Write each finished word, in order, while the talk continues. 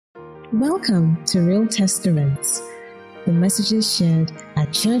Welcome to Real Testaments, the messages shared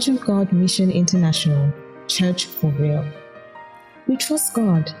at Church of God Mission International, Church for Real. We trust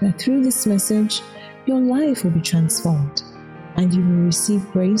God that through this message, your life will be transformed and you will receive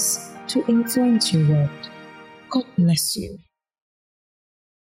grace to influence your world. God bless you.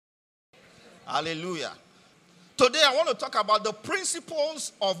 Hallelujah. Today I want to talk about the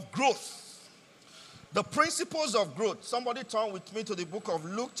principles of growth. The principles of growth. Somebody turn with me to the book of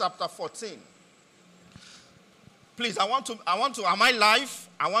Luke chapter 14. Please, am I live?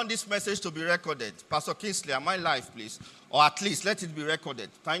 I want this message to be recorded. Pastor Kingsley, am I live, please? Or at least let it be recorded.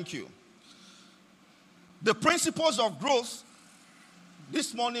 Thank you. The principles of growth.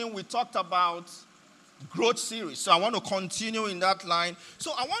 This morning we talked about growth series. So I want to continue in that line.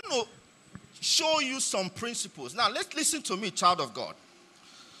 So I want to show you some principles. Now let's listen to me, child of God.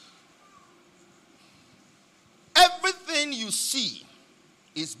 Everything you see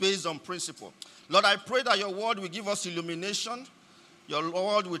is based on principle. Lord, I pray that your word will give us illumination. Your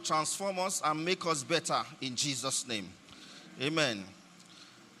word will transform us and make us better in Jesus' name. Amen.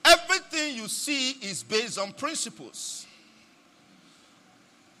 Everything you see is based on principles.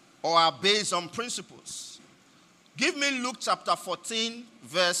 Or are based on principles. Give me Luke chapter 14,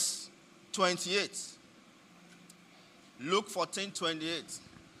 verse 28. Luke 14, 28.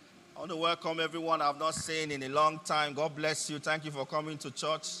 I want to welcome everyone I've not seen in a long time. God bless you. Thank you for coming to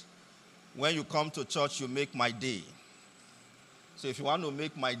church. When you come to church, you make my day. So if you want to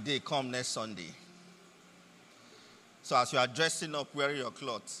make my day, come next Sunday. So as you are dressing up, wearing your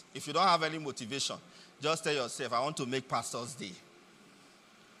clothes, if you don't have any motivation, just tell yourself, I want to make Pastor's day.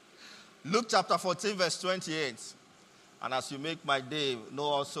 Luke chapter 14, verse 28. And as you make my day, know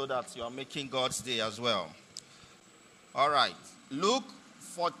also that you are making God's day as well. All right. Luke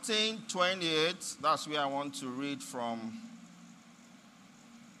 14:28, that's where I want to read from.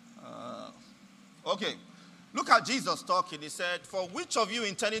 Okay, look at Jesus talking. He said, for which of you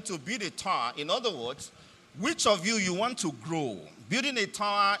intending to build a tower? In other words, which of you want to grow? Building a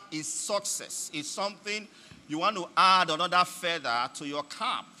tower is success. It's something you want to add another feather to your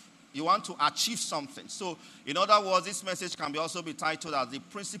cap. You want to achieve something. So, in other words, this message can also be titled as the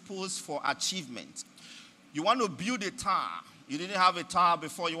principles for achievement. You want to build a tower. You didn't have a tower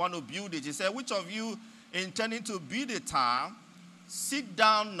before, you want to build it. He said, which of you intending to build a tower, sit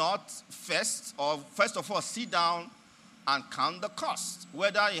down not first, or first of all, sit down and count the cost,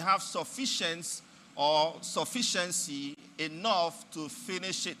 whether you have sufficiency enough to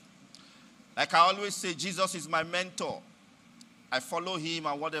finish it. Like I always say, Jesus is my mentor. I follow him,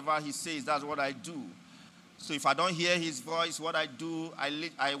 and whatever he says, that's what I do. So if I don't hear his voice, what I do, I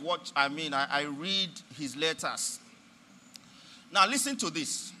read his letters. Now listen to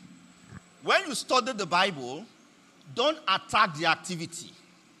this. When you study the Bible, don't attack the activity.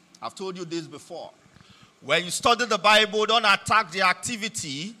 I've told you this before. When you study the Bible, don't attack the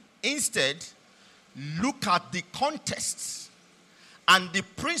activity. Instead, look at the context and the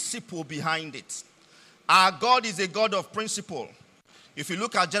principle behind it. Our God is a God of principle. If you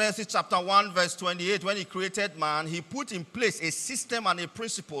look at Genesis chapter 1, verse 28, when he created man, he put in place a system and a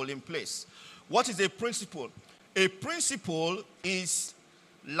principle in place. What is a principle? A principle is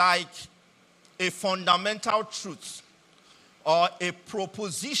like a fundamental truth or a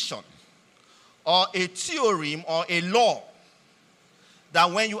proposition or a theorem or a law that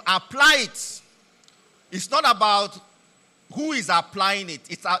when you apply it, it's not about who is applying it.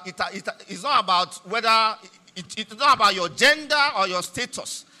 It's not about whether it's not about your gender or your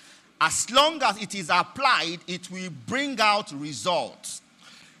status. As long as it is applied, it will bring out results.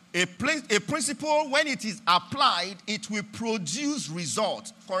 A principle, when it is applied, it will produce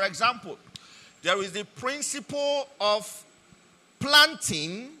results. For example, there is the principle of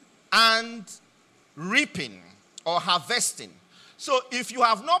planting and reaping or harvesting. So if you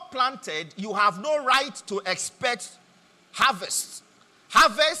have not planted, you have no right to expect harvest.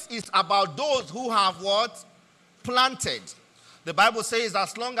 Harvest is about those who have what? Planted. The Bible says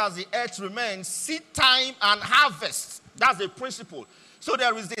as long as the earth remains, seed time and harvest. That's the principle. So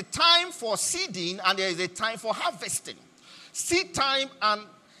there is a time for seeding and there is a time for harvesting. Seed time and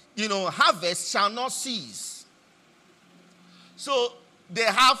harvest shall not cease. So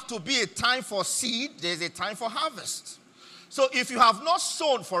there have to be a time for seed, there is a time for harvest. So if you have not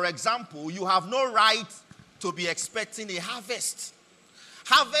sown, for example, you have no right to be expecting a harvest.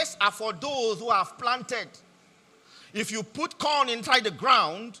 Harvests are for those who have planted. If you put corn inside the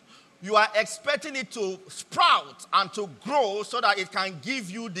ground, you are expecting it to sprout and to grow so that it can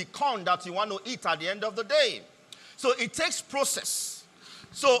give you the corn that you want to eat at the end of the day. So it takes process.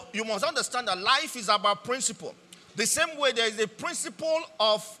 So you must understand that life is about principle. The same way there is a principle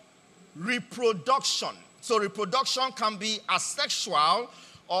of reproduction. So reproduction can be asexual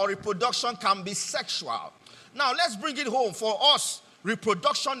or reproduction can be sexual. Now let's bring it home. For us,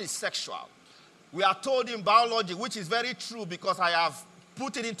 reproduction is sexual. We are told in biology, which is very true because I have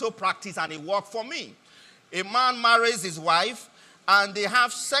put it into practice and it worked for me. A man marries his wife and they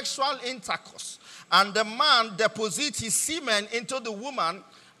have sexual intercourse. And the man deposits his semen into the woman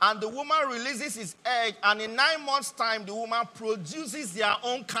and the woman releases his egg, and in 9 months' time, the woman produces their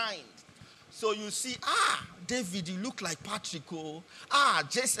own kind. So you see, David, you look like Patrick. Oh.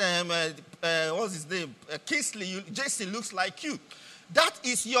 Jason, what's his name? Kingsley, Jason looks like you. That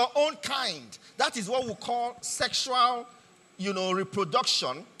is your own kind. That is what we call sexual,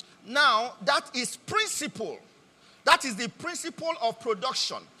 reproduction. Now, that is principle. That is the principle of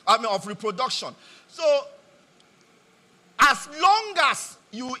reproduction. So, as long as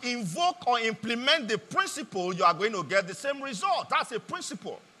you invoke or implement the principle, you are going to get the same result. That's a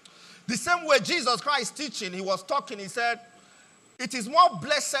principle. The same way Jesus Christ teaching, he was talking, he said, it is more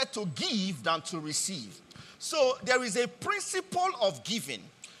blessed to give than to receive. So there is a principle of giving.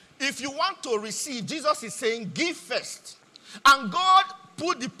 If you want to receive, Jesus is saying, give first. And God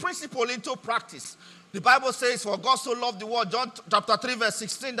put the principle into practice. The Bible says, for God so loved the world, John chapter 3 verse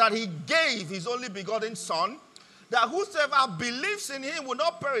 16, that he gave his only begotten son, that whosoever believes in him will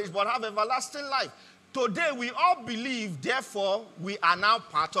not perish but have everlasting life. Today we all believe, therefore we are now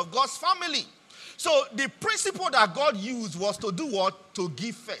part of God's family. So the principle that God used was to do what? To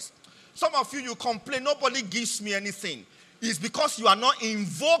give first. Some of you complain, nobody gives me anything. It's because you are not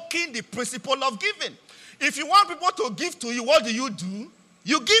invoking the principle of giving. If you want people to give to you, what do?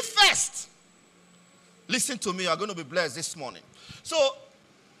 You give first. Listen to me, you are going to be blessed this morning. So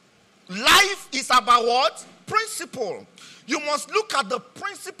life is about what? Principle. You must look at the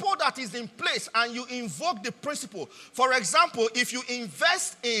principle that is in place and you invoke the principle. For example, if you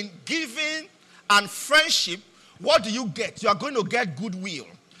invest in giving and friendship, what do you get? You are going to get goodwill.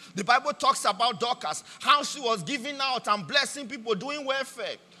 The Bible talks about Dorcas, how she was giving out and blessing people, doing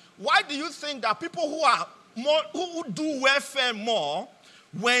welfare. Why do you think that people who do welfare more,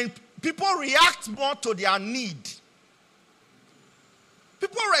 when people react more to their need?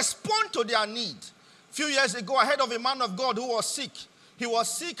 People respond to their need. A few years ago, I heard of a man of God who was sick. He was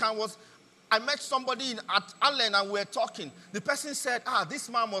sick and I met somebody at Allen and we were talking. The person said, this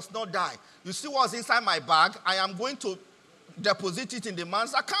man must not die. You see what's inside my bag? I am going to deposit it in the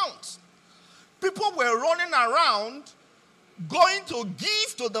man's account. People were running around going to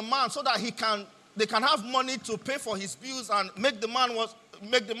give to the man so that they can have money to pay for his bills and make the man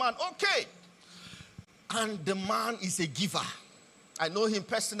okay. And the man is a giver. I know him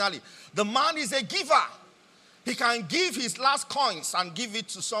personally. The man is a giver. He can give his last coins and give it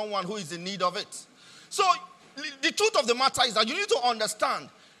to someone who is in need of it. So the truth of the matter is that you need to understand,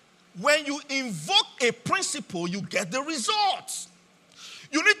 when you invoke a principle, you get the results.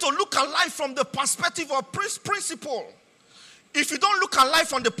 You need to look at life from the perspective of principle. If you don't look at life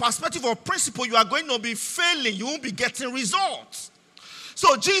from the perspective of principle, you are going to be failing. You won't be getting results.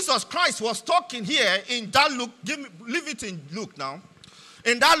 So Jesus Christ was talking here in that Luke. Leave it in Luke now.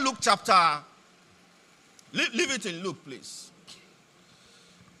 In that Luke chapter, leave it in Luke, please.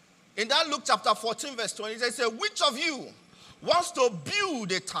 In that Luke chapter 14, verse 20, they say, which of you wants to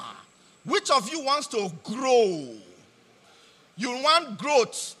build a tower? Which of you wants to grow? You want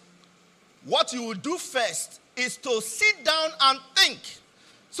growth. What you will do first is to sit down and think.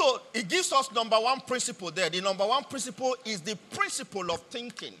 So it gives us number one principle there. The number one principle is the principle of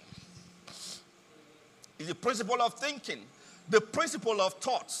thinking. It's the principle of thinking. The principle of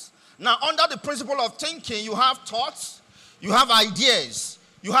thoughts. Now, under the principle of thinking, you have thoughts, you have ideas,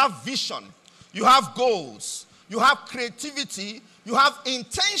 you have vision, you have goals, you have creativity, you have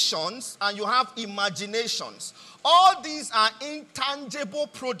intentions, and you have imaginations. All these are intangible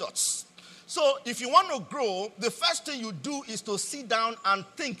products. So if you want to grow, the first thing you do is to sit down and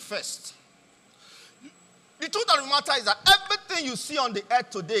think first. The truth of the matter is that everything you see on the earth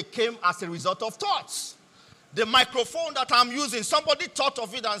today came as a result of thoughts. The microphone that I'm using, somebody thought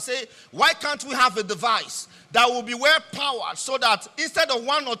of it and say, why can't we have a device that will be well powered so that instead of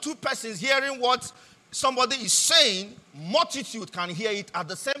one or two persons hearing what somebody is saying, multitude can hear it at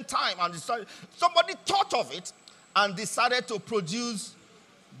the same time. And somebody thought of it and decided to produce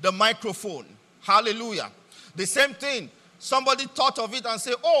the microphone. Hallelujah. The same thing, somebody thought of it and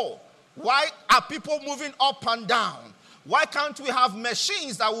say, why are people moving up and down? Why can't we have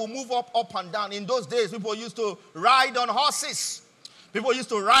machines that will move up and down? In those days, people used to ride on horses. People used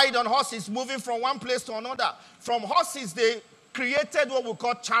to ride on horses, moving from one place to another. From horses, they created what we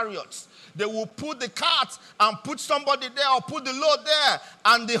call chariots. They will put the cart and put somebody there or put the load there,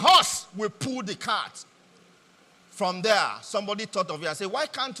 and the horse will pull the cart. From there, somebody thought of it and said, why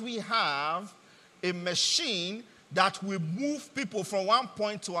can't we have a machine that will move people from one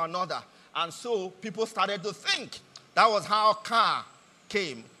point to another? And so people started to think. That was how car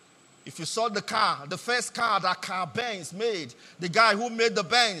came. If you saw the car, the first car that Carl Benz made, the guy who made the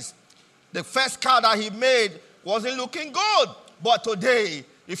Benz, the first car that he made wasn't looking good. But today,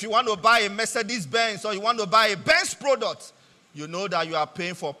 if you want to buy a Mercedes-Benz or you want to buy a Benz product, you know that you are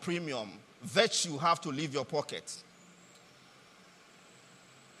paying for premium. Virtue have to leave your pocket.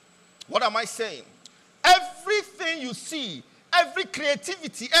 What am I saying? Everything you see, every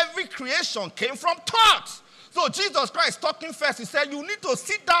creativity, every creation came from thought. So Jesus Christ talking first, he said you need to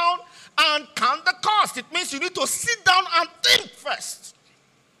sit down and count the cost. It means you need to sit down and think first.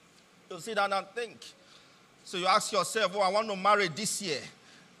 You sit down and think. So you ask yourself, I want to marry this year.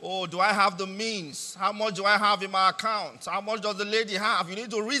 Oh, do I have the means? How much do I have in my account? How much does the lady have? You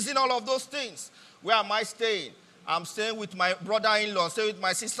need to reason all of those things. Where am I staying? I'm staying with my brother-in-law, staying with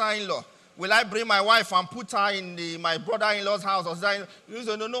my sister-in-law. Will I bring my wife and put her in my brother-in-law's house? Or you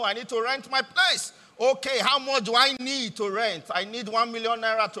say, no, I need to rent my place. Okay, how much do I need to rent? I need 1 million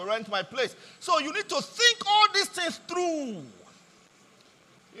naira to rent my place. So you need to think all these things through.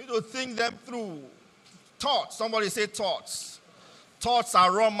 You need to think them through. Thoughts. Somebody say thoughts. Thoughts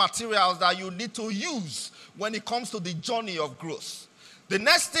are raw materials that you need to use when it comes to the journey of growth. The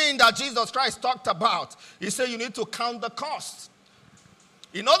next thing that Jesus Christ talked about, he said you need to count the cost.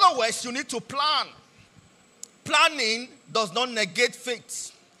 In other words, you need to plan. Planning does not negate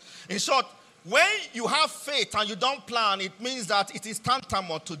faith. In short, when you have faith and you don't plan, it means that it is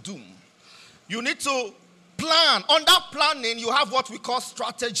tantamount to doom. You need to plan. Under planning, you have what we call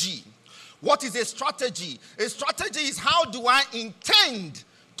strategy. What is a strategy? A strategy is how do I intend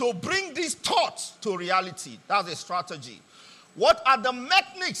to bring these thoughts to reality. That's a strategy. What are the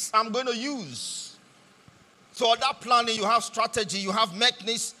mechanics I'm going to use? So under planning, you have strategy, you have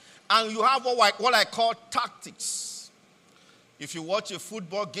mechanics, and you have what I call tactics. If you watch a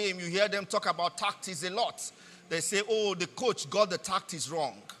football game, you hear them talk about tactics a lot. They say, oh, the coach got the tactics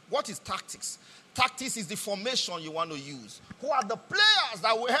wrong. What is tactics? Tactics is the formation you want to use. Who are the players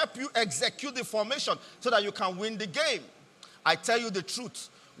that will help you execute the formation so that you can win the game? I tell you the truth.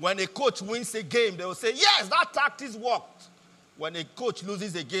 When a coach wins a game, they will say, yes, that tactics worked. When a coach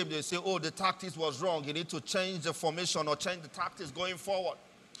loses a game, they say, oh, the tactics was wrong. You need to change the formation or change the tactics going forward.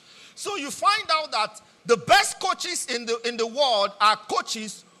 So you find out that the best coaches in the world are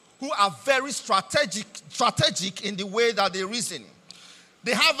coaches who are very strategic in the way that they reason.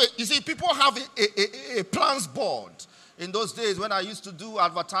 They have people have a plans board. In those days when I used to do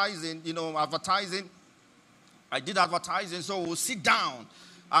advertising, I did advertising, so we'll sit down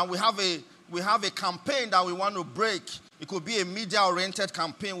and we have a campaign that we want to break. It could be a media-oriented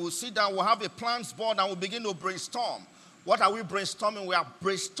campaign. We'll sit down, we'll have a plans board, and we'll begin to brainstorm. What are we brainstorming? We are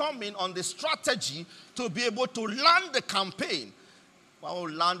brainstorming on the strategy to be able to land the campaign.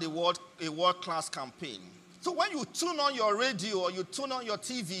 We'll land a world-class campaign. So when you tune on your radio or you tune on your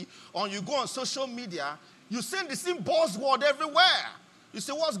TV or you go on social media, you see the same buzzword everywhere. You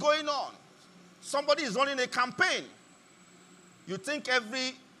say, what's going on? Somebody is running a campaign. You think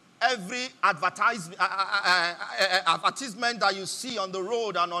every advertisement that you see on the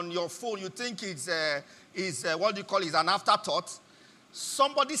road and on your phone, you think is an afterthought.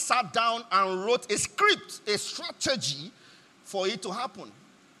 Somebody sat down and wrote a script, a strategy for it to happen.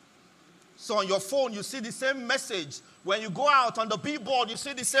 So on your phone, you see the same message. When you go out on the billboard, you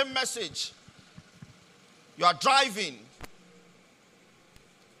see the same message. You are driving.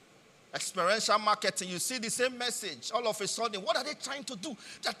 Experiential marketing, you see the same message. All of a sudden, what are they trying to do?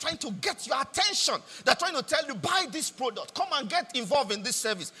 They're trying to get your attention. They're trying to tell you, buy this product. Come and get involved in this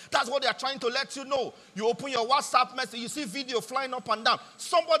service. That's what they're trying to let you know. You open your WhatsApp message, you see video flying up and down.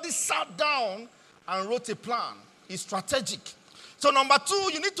 Somebody sat down and wrote a plan. It's strategic. So number 2,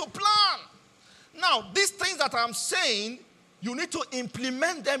 you need to plan. Now, these things that I'm saying, you need to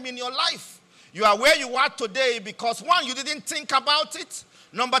implement them in your life. You are where you are today because 1, you didn't think about it.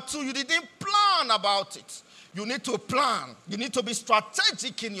 Number 2, you didn't plan about it. You need to plan. You need to be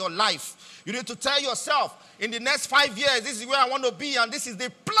strategic in your life. You need to tell yourself, in the next 5 years, this is where I want to be, and this is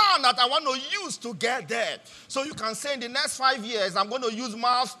the plan that I want to use to get there. So you can say, in the next 5 years, I'm going to use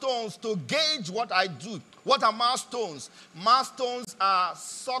milestones to gauge what I do. What are milestones? Milestones are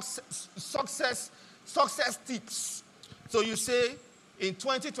success tips. So you say, in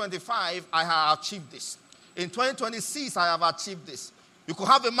 2025, I have achieved this. In 2026, I have achieved this. You could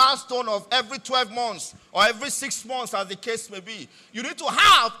have a milestone of every 12 months or every 6 months, as the case may be. You need to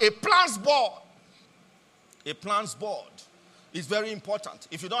have a plans board. A plans board is very important.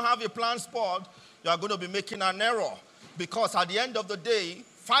 If you don't have a plans board, you are going to be making an error. Because at the end of the day,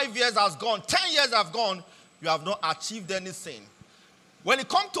 5 years has gone, 10 years have gone, you have not achieved anything. When it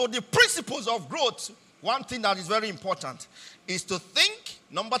comes to the principles of growth, one thing that is very important is to think.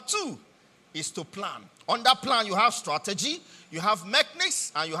 Number 2 is to plan. On that plan, you have strategy, you have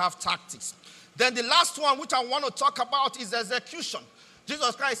mechanics, and you have tactics. Then the last one, which I want to talk about, is execution.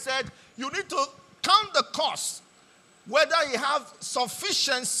 Jesus Christ said, you need to count the cost, whether you have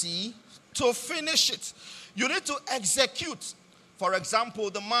sufficiency to finish it. You need to execute. For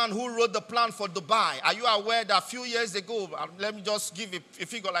example, the man who wrote the plan for Dubai. Are you aware that a few years ago, let me just give a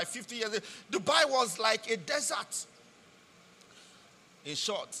figure, like 50 years ago, Dubai was like a desert. In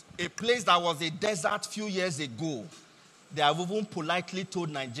short, a place that was a desert few years ago, they have even politely told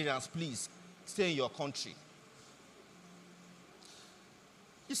Nigerians, please, stay in your country.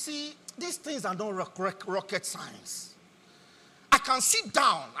 You see, these things are not rocket science. I can sit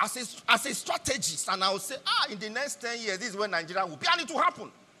down as a strategist and I will say, in the next 10 years, this is where Nigeria will be. And it will happen.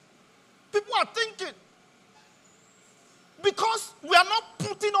 People are thinking. Because we are not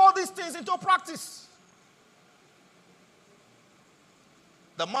putting all these things into practice.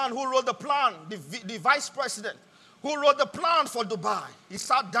 The man who wrote the plan, the vice president, who wrote the plan for Dubai, he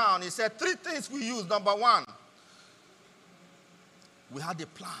sat down, he said, 3 things we use. Number 1, we had a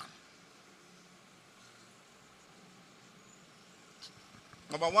plan.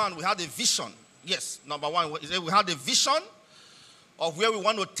 Number 1, we had a vision. Yes, number 1, we had a vision of where we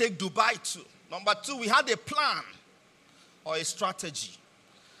want to take Dubai to. Number 2, we had a plan or a strategy.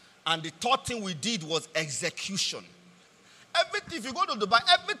 And the third thing we did was execution. Everything, if you go to Dubai,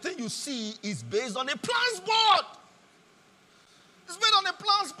 everything you see is based on a plans board. It's based on a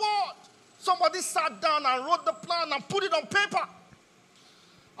plans board. Somebody sat down and wrote the plan and put it on paper.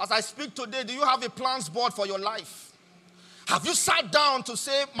 As I speak today, do you have a plans board for your life? Have you sat down to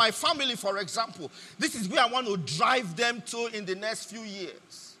say, my family, for example, this is where I want to drive them to in the next few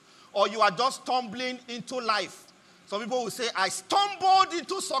years? Or you are just stumbling into life? Some people will say, I stumbled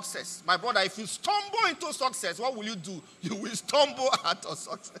into success. My brother, if you stumble into success, what will you do? You will stumble out of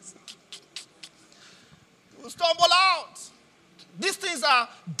success. You will stumble out. These things are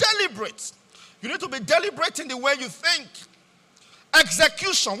deliberate. You need to be deliberate in the way you think.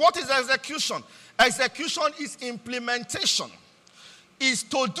 Execution. What is execution? Execution is implementation. Is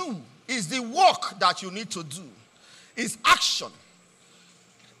to do. Is the work that you need to do. Is action.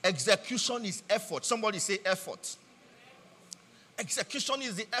 Execution is effort. Somebody say effort. Execution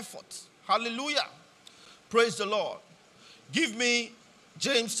is the effort. Hallelujah. Praise the Lord. Give me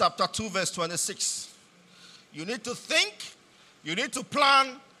James chapter 2 verse 26. You need to think, you need to plan,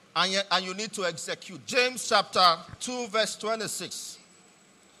 and you need to execute. James chapter 2 verse 26.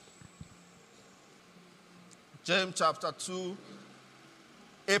 James chapter 2.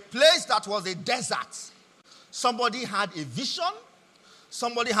 A place that was a desert. Somebody had a vision,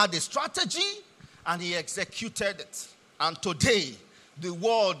 somebody had a strategy, and he executed it. And today, the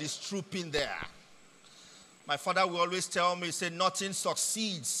world is trooping there. My father will always tell me, he said, nothing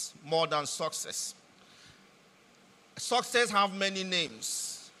succeeds more than success. Success have many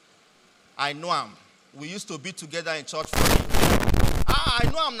names. I know him. We used to be together in church. I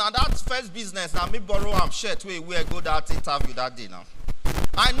know him now. That's first business. Now me borrow him shirt where go that interview that day now.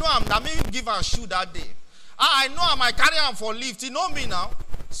 I know him. Now me give him shoe that day. I know him. I carry him for lift. He know me now.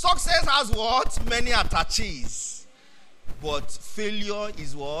 Success has what? Many attaches. But failure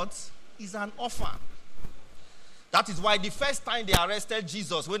is what? Is an orphan. That is why the first time they arrested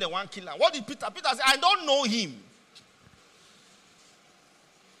Jesus, when they want to kill him, what did Peter? Peter said, I don't know him.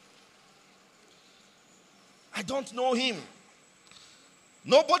 I don't know him.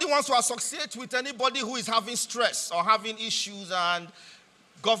 Nobody wants to associate with anybody who is having stress or having issues and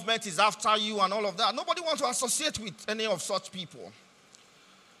government is after you and all of that. Nobody wants to associate with any of such people.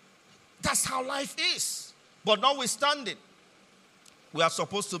 That's how life is. But notwithstanding, we are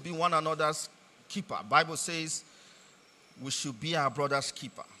supposed to be one another's keeper. Bible says we should be our brother's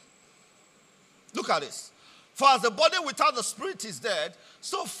keeper. Look at this. For as the body without the spirit is dead,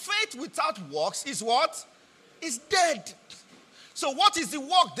 so faith without works is what? Is dead. So what is the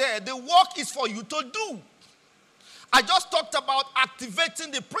work there? The work is for you to do. I just talked about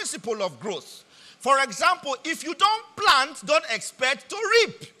activating the principle of growth. For example, if you don't plant, don't expect to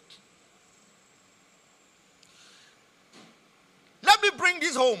reap. Let me bring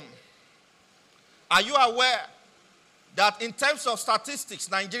this home. Are you aware that in terms of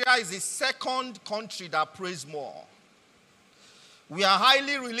statistics, Nigeria is the second country that prays more? We are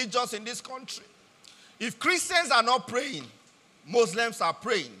highly religious in this country. If Christians are not praying, Muslims are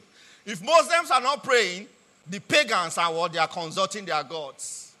praying. If Muslims are not praying, the pagans are what? They are consulting their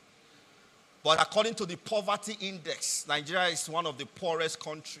gods. But according to the poverty index, Nigeria is one of the poorest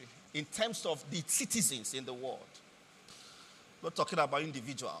countries in terms of the citizens in the world. We're not talking about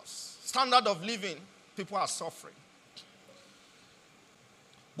individuals. Standard of living, people are suffering.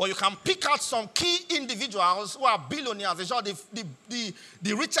 But you can pick out some key individuals who are billionaires.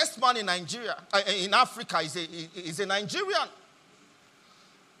 The richest man in Nigeria, in Africa, is a Nigerian.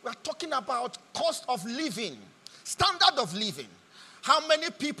 We are talking about cost of living, standard of living. How many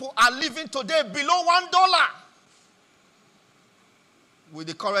people are living today below $1? With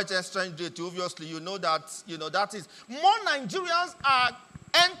the current exchange rate, obviously, you know that is more Nigerians are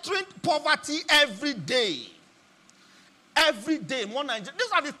entering poverty every day. Every day, more Nigerians.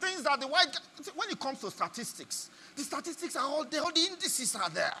 These are the things that when it comes to statistics, the statistics are all there, all the indices are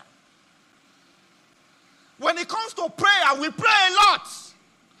there. When it comes to prayer, we pray a lot.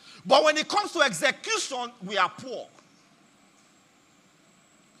 But when it comes to execution, we are poor.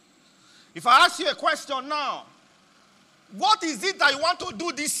 If I ask you a question now, what is it that you want to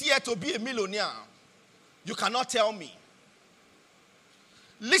do this year to be a millionaire? You cannot tell me.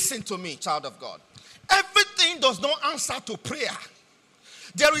 Listen to me, child of God. Everything does not answer to prayer.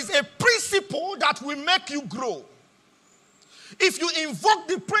 There is a principle that will make you grow. If you invoke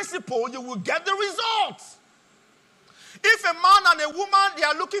the principle, you will get the results. If a man and a woman, they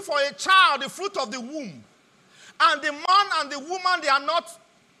are looking for a child, the fruit of the womb, and the man and the woman, they are not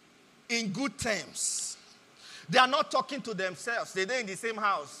in good terms. They are not talking to themselves. They're in the same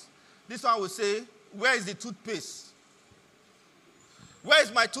house. This one will say, where is the toothpaste? Where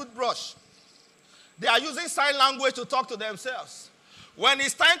is my toothbrush? They are using sign language to talk to themselves. When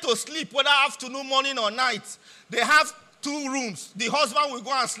it's time to sleep, whether afternoon, morning, or night, they have 2 rooms. The husband will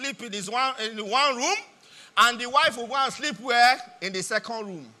go and sleep in one room, and the wife will go and sleep where? In the second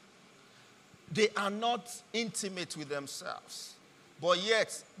room. They are not intimate with themselves. But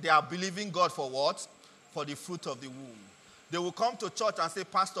yet, they are believing God for what? For the fruit of the womb. They will come to church and say,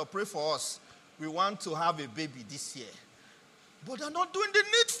 Pastor, pray for us. We want to have a baby this year. But they're not doing the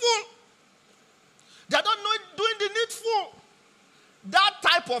needful. They're not doing the needful. That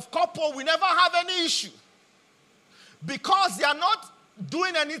type of couple will never have any issue. Because they are not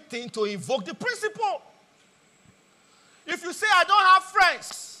doing anything to invoke the principle. If you say, I don't have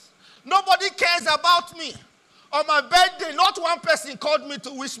friends, nobody cares about me. On my birthday, not one person called me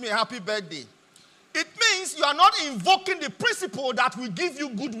to wish me a happy birthday. It means you are not invoking the principle that will give you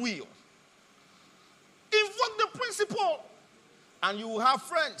goodwill. Invoke the principle, and you will have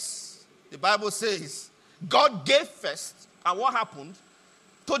friends. The Bible says, God gave first, and what happened?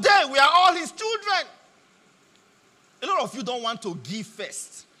 Today, we are all his children. A lot of you don't want to give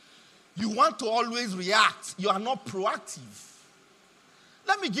first. You want to always react. You are not proactive.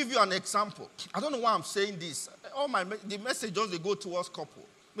 Let me give you an example. I don't know why I'm saying this. The messages, they go towards couple.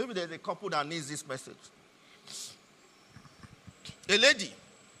 Maybe there's a couple that needs this message. A lady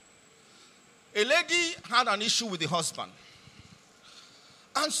had an issue with the husband.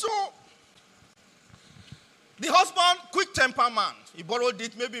 And so, the husband, quick temper man,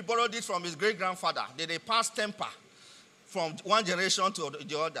 maybe he borrowed it from his great-grandfather. They passed temper from one generation to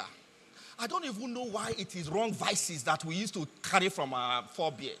the other. I don't even know why it is wrong vices that we used to carry from our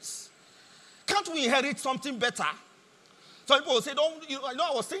forebears. Can't we inherit something better? Some people will say,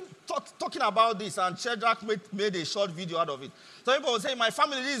 I was talking about this, and Shedrach made a short video out of it. Some people will say, my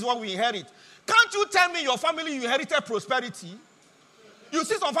family, this is what we inherit. Can't you tell me your family, you inherited prosperity? You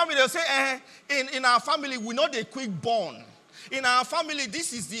see some family, they'll say, in our family, we're not a quick born. In our family,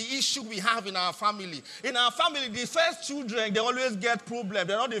 this is the issue we have in our family. In our family, the first children, they always get problems.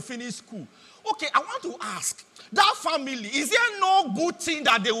 They're not, they finish school. Okay, I want to ask, that family, is there no good thing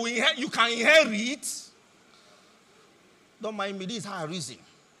that they will you can inherit? Don't mind me, this is how I reason.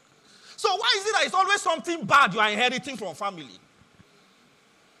 So why is it that it's always something bad you are inheriting from family?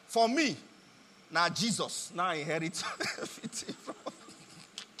 For me, now Jesus, now I inherit everything from.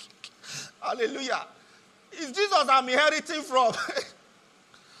 Hallelujah. It's Jesus I'm inheriting from.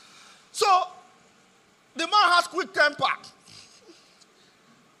 So, the man has quick temper.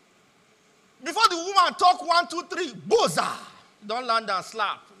 Before the woman talk 1, 2, 3, boza. Don't land and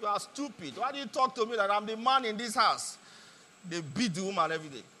slap. You are stupid. Why do you talk to me that I'm the man in this house? They beat the woman every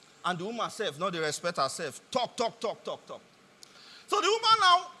day. And the woman herself, not they respect herself. Talk. So the woman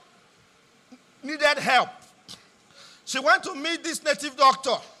now needed help. She went to meet this native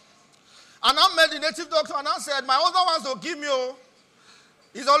doctor. And I met the native doctor and I said, my husband wants to give me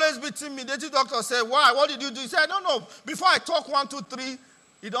He's always beating me. The native doctor said, why? What did you do? He said, no. Before I talk 1, 2, 3,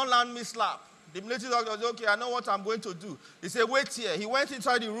 he don't land me slap. The native doctor said, okay, I know what I'm going to do. He said, wait here. He went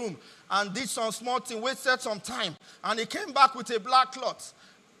inside the room and did some small thing, wasted some time. And he came back with a black cloth.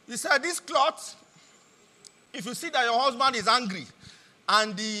 He said, this cloth, if you see that your husband is angry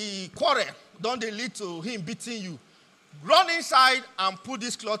and the quarrel don't lead to him beating you, run inside and put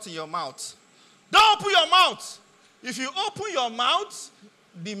this cloth in your mouth. Don't open your mouth. If you open your mouth,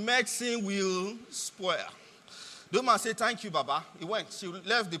 the medicine will spoil. The woman said, thank you, Baba. He went. She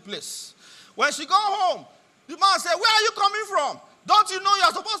left the place. When she got home, the man said, where are you coming from? Don't you know you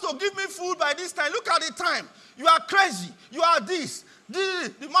are supposed to give me food by this time? Look at the time. You are crazy. You are this.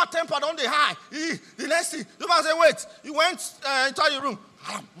 The man tempered on the high. The next thing, the man said, wait. He went inside the room.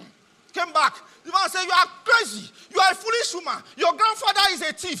 Came back. The man said, you are crazy. You are a foolish woman. Your grandfather is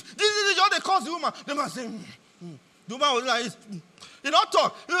a thief. This is what they call the woman. The man said, The woman was like, he don't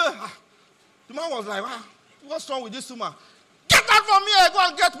talk. The man was like, wow, what's wrong with this woman? Get out from here. Go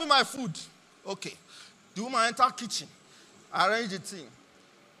and get me my food. Okay. The woman entered kitchen. Arranged the thing.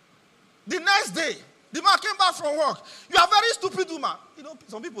 The next day, the man came back from work. You are a very stupid woman. You know,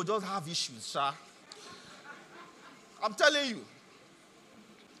 some people just have issues, sir. I'm telling you.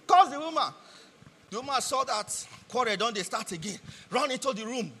 Cause the woman. The woman saw that quarrel, don't they start again. Run into the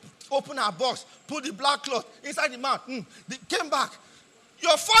room. Open her box. Put the black cloth inside the mouth. They came back.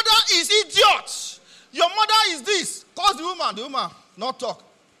 Your father is idiot. Your mother is this. Cause the woman not talk.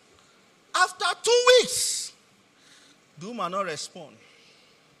 After 2 weeks, the woman not respond.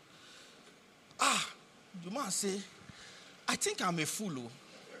 The man say, I think I'm a fool.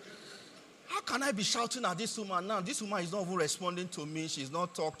 How can I be shouting at this woman now? This woman is not even responding to me. She's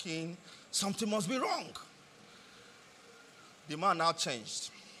not talking. Something must be wrong. The man now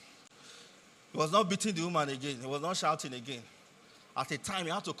changed. He was not beating the woman again. He was not shouting again. At a time,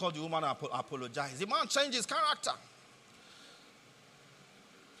 he had to call the woman and apologize. The man changed his character.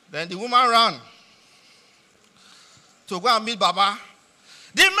 Then the woman ran to go and meet Baba.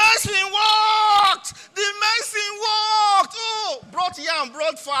 The medicine worked! The medicine worked! Oh, brought yam,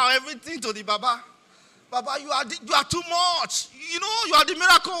 brought fowl, everything to the Baba. Baba, you are too much. You know, you are the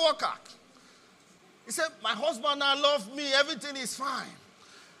miracle worker. He said, my husband now loves me. Everything is fine.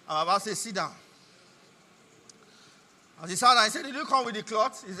 And Baba said, sit down. And he sat down. He said, did you come with the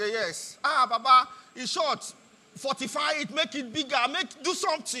cloth? He said, yes. Baba, in short, fortify it, make it bigger, do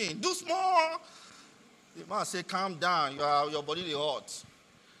something, do small. The man said, calm down, your body is hot.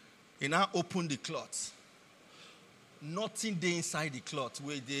 He now opened the cloth. Nothing there inside the cloth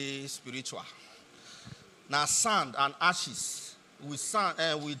where they spiritual. Now sand and ashes with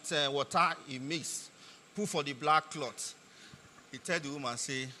water he mixed. Put for the black cloth. He tell the woman,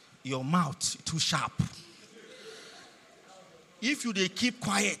 say, your mouth too sharp. If you they keep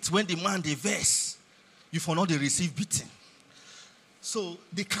quiet when the man they vex, you for not they receive beating. So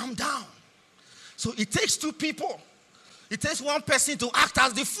they calm down. So it takes two people. It takes one person to act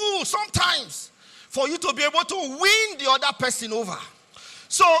as the fool sometimes for you to be able to win the other person over.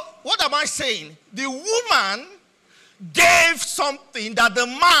 So what am I saying? The woman gave something that the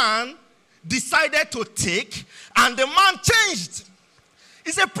man decided to take, and the man changed.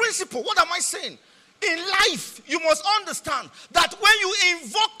 It's a principle. What am I saying? In life, you must understand that when you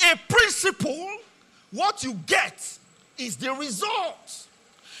invoke a principle, what you get is the result.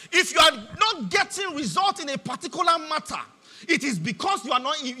 If you are not getting result in a particular matter, it is because you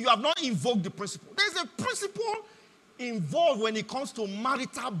have not invoked the principle. There is a principle involved when it comes to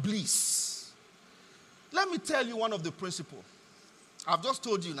marital bliss. Let me tell you one of the principles. I've just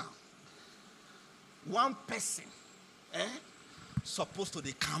told you now. One person supposed to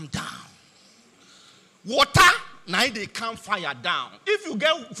they calm down. Water, now they calm fire down. If you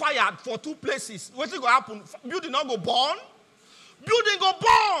get fired for two places, what's going to happen? Building not go burn. Building go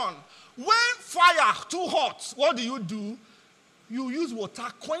burn. When fire too hot, what do? You use water,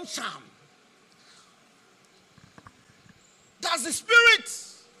 quench them. That's the spirit.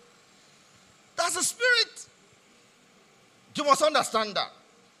 That's the spirit. You must understand that.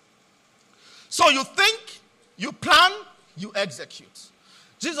 So you think, you plan, you execute.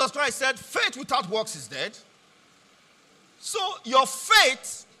 Jesus Christ said, faith without works is dead. So your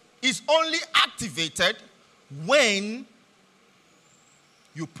faith is only activated when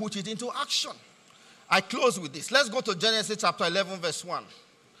you put it into action. I close with this. Let's go to Genesis chapter 11, verse 1.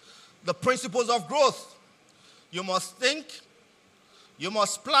 The principles of growth. You must think, you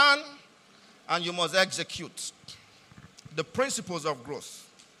must plan, and you must execute. The principles of growth.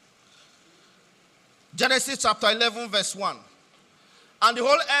 Genesis chapter 11, verse 1. And the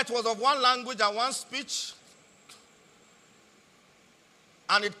whole earth was of one language and one speech.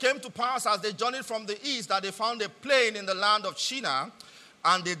 And it came to pass as they journeyed from the east that they found a plain in the land of Shinar,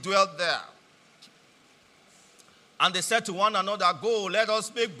 and they dwelt there. And they said to one another, go, let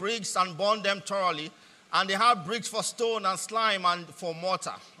us make bricks and burn them thoroughly. And they had bricks for stone and slime and for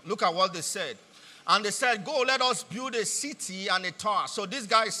mortar. Look at what they said. And they said, go, let us build a city and a tower. So this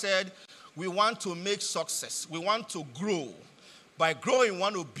guy said, we want to make success. We want to grow. By growing, we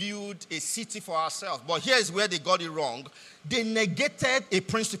want to build a city for ourselves. But here's where they got it wrong. They negated a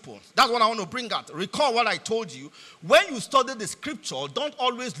principle. That's what I want to bring out. Recall what I told you. When you study the scripture, don't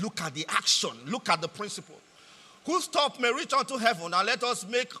always look at the action. Look at the principle. Whose top may reach unto heaven, and let us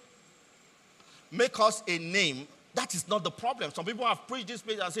make us a name. That is not the problem. Some people have preached this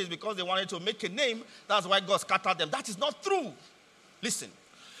place and says because they wanted to make a name, that's why God scattered them. That is not true. Listen.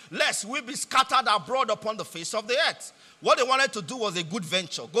 Lest we be scattered abroad upon the face of the earth. What they wanted to do was a good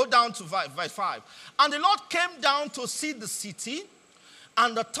venture. Go down to verse 5. And the Lord came down to see the city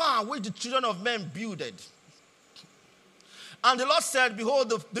and the tower which the children of men builded. And the Lord said,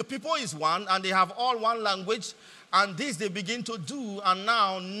 behold, the people is one, and they have all one language, and this they begin to do, and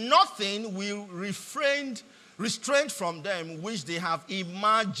now nothing will restrain from them which they have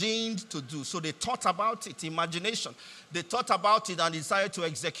imagined to do. So they thought about it, imagination. They thought about it and decided to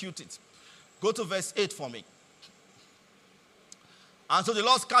execute it. Go to verse 8 for me. And so the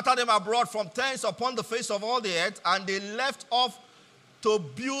Lord scattered them abroad from thence upon the face of all the earth, and they left off to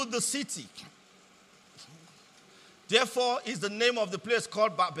build the city. Therefore is the name of the place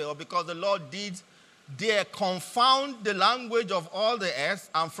called Babel, because the Lord did there confound the language of all the earth,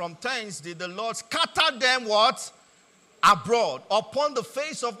 and from thence did the Lord scatter them what? Abroad, upon the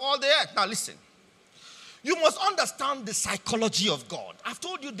face of all the earth. Now listen. You must understand the psychology of God. I've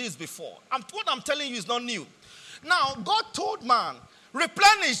told you this before. What I'm telling you is not new. Now, God told man,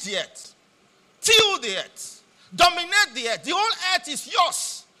 replenish the earth, till the earth, dominate the earth. The whole earth is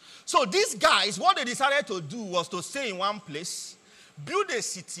yours. So these guys, what they decided to do was to stay in one place, build a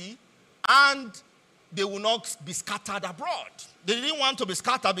city, and they will not be scattered abroad. They didn't want to be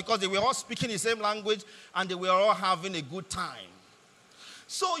scattered because they were all speaking the same language and they were all having a good time.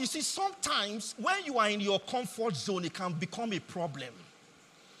 So you see, sometimes when you are in your comfort zone, it can become a problem.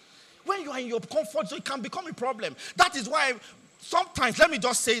 When you are in your comfort zone, it can become a problem. That is why sometimes, let me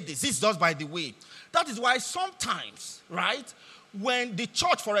just say this is just by the way. That is why sometimes, right, when the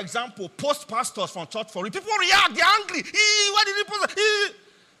church, for example, posts pastors from church for it, people react, they're angry. Why did he post that?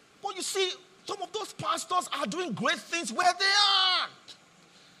 But you see, some of those pastors are doing great things where they are.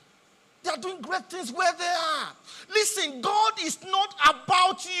 They are doing great things where they are. Listen, God is not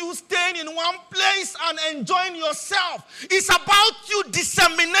about you staying in one place and enjoying yourself. It's about you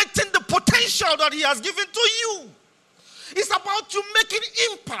disseminating the potential that He has given to you. It's about you making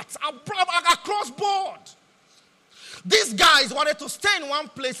impact across board. These guys wanted to stay in one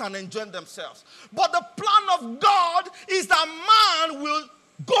place and enjoy themselves. But the plan of God is that man will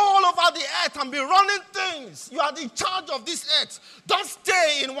go all over the earth and be running things. You are in charge of this earth. Don't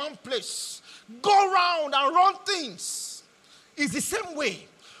stay in one place. Go around and run things. It's the same way.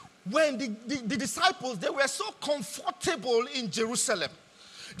 When the disciples, they were so comfortable in Jerusalem.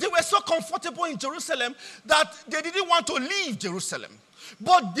 They were so comfortable in Jerusalem that they didn't want to leave Jerusalem.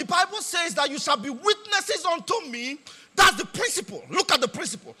 But the Bible says that you shall be witnesses unto me. That's the principle. Look at the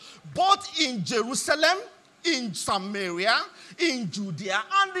principle. Both in Jerusalem, in Samaria, in Judea,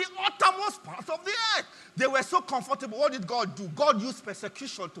 and the uttermost parts of the earth. They were so comfortable. What did God do? God used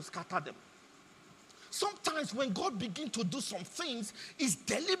persecution to scatter them. Sometimes when God begins to do some things, it's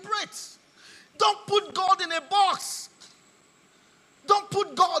deliberate. Don't put God in a box. Don't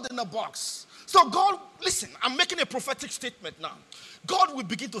put God in a box. So God, listen, I'm making a prophetic statement now. God will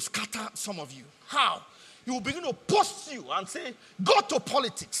begin to scatter some of you. How? He will begin to post you and say, go to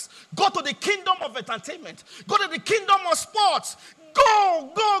politics. Go to the kingdom of entertainment. Go to the kingdom of sports. Go,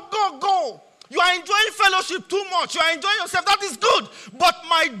 go, go, go. You are enjoying fellowship too much. You are enjoying yourself. That is good. But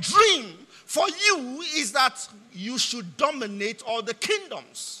my dream for you is that you should dominate all the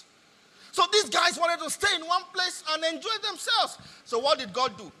kingdoms. So these guys wanted to stay in one place and enjoy themselves. So what did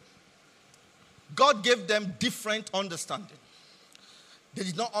God do? God gave them different understanding. They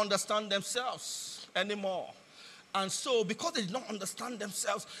did not understand themselves anymore. And so because they did not understand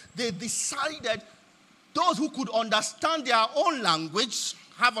themselves, they decided those who could understand their own language,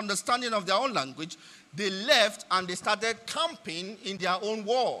 have understanding of their own language, they left and they started camping in their own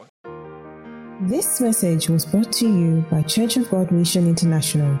world. This message was brought to you by Church of God Mission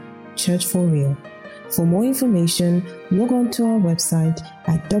International, Church for Real. For more information, log on to our website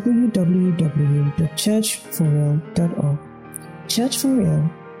at www.churchforreal.org. Church for Real.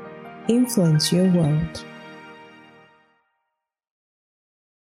 Influence your world.